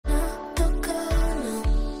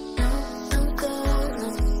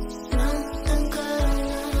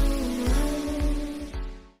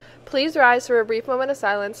Please rise for a brief moment of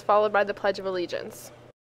silence, followed by the Pledge of Allegiance.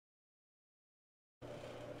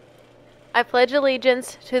 I pledge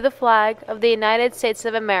allegiance to the flag of the United States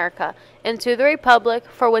of America and to the republic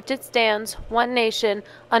for which it stands, one nation,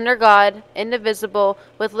 under God, indivisible,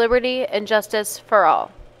 with liberty and justice for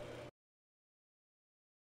all.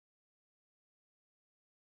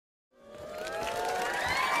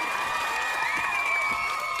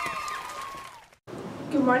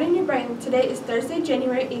 Good morning, New Brighton. Today is Thursday,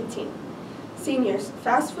 January 18th. Seniors,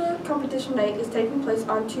 FAFSA competition night is taking place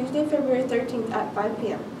on Tuesday, February 13th at 5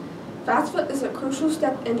 p.m. FAFSA is a crucial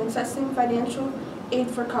step in accessing financial aid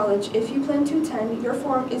for college. If you plan to attend, your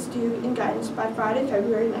form is due in guidance by Friday,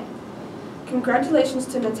 February 9th. Congratulations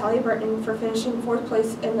to Natalia Burton for finishing 4th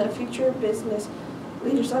place in the Future Business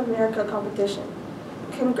Leaders of America competition.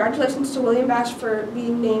 Congratulations to William Bash for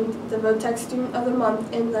being named the Votech Student of the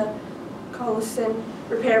Month in the Collison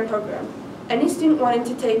Repair Program. Any student wanting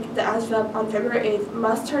to take the ASVAB on February 8th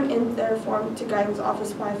must turn in their form to guidance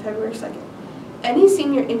office by February 2nd. Any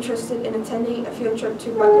senior interested in attending a field trip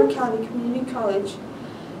to Butler County Community College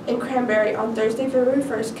in Cranberry on Thursday, February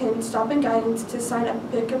 1st can stop in guidance to sign up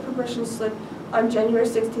and pick a permission slip on January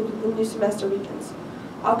 16th with the new semester begins.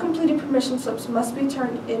 All completed permission slips must be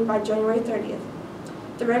turned in by January 30th.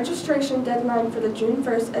 The registration deadline for the June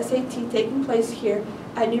 1st SAT taking place here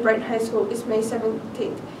at New Brighton High School is May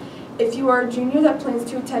 17th. If you are a junior that plans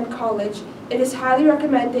to attend college, it is highly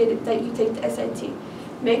recommended that you take the SAT.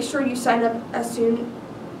 Make sure you sign up as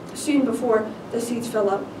soon before the seats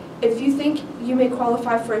fill up. If you think you may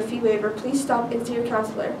qualify for a fee waiver, please stop and see your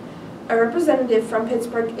counselor. A representative from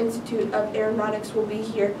Pittsburgh Institute of Aeronautics will be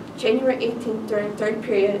here January 18th during 3rd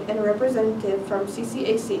period, and a representative from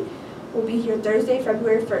CCAC will be here Thursday,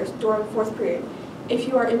 February 1st during 4th period. If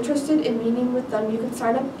you are interested in meeting with them, you can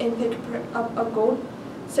sign up and pick up a gold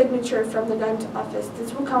signature from the guidance office.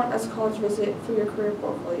 This will count as a college visit for your career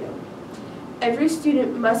portfolio. Every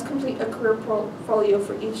student must complete a career portfolio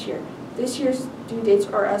for each year. This year's due dates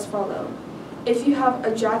are as follows. If you have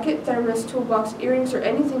a jacket, thermos, toolbox, earrings, or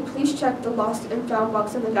anything, please check the lost and found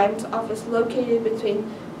box in the guidance office located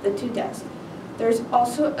between the 2 desks. There's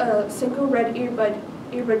also a single red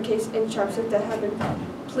earbud case and chapstick that have been found.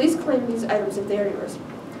 Please claim these items if they are yours.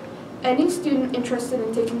 Any student interested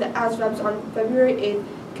in taking the ASVABs on February 8th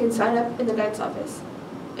can sign up in the guidance office.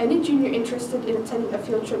 Any junior interested in attending a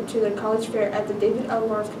field trip to the college fair at the David L.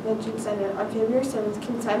 Lawrence Convention Center on February 7th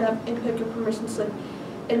can sign up and pick a permission slip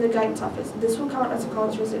in the guidance office. This will count as a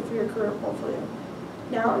college visit for your career portfolio.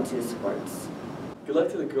 Now on to the sports. Good luck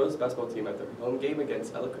to the girls basketball team at their home game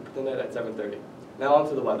against Ella Cooperton at 7:30. Now on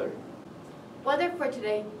to the weather. Weather for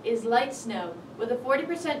today is light snow with a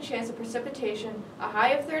 40% chance of precipitation, a high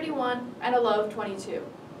of 31 and a low of 22.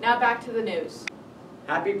 Now back to the news.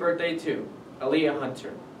 Happy birthday to Aaliyah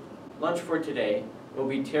Hunter. Lunch for today will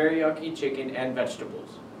be teriyaki chicken and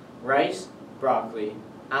vegetables, rice, broccoli,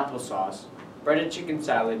 applesauce, breaded chicken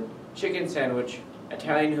salad, chicken sandwich,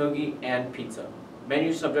 Italian hoagie, and pizza.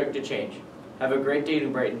 Menu subject to change. Have a great day,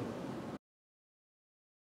 New Brighton.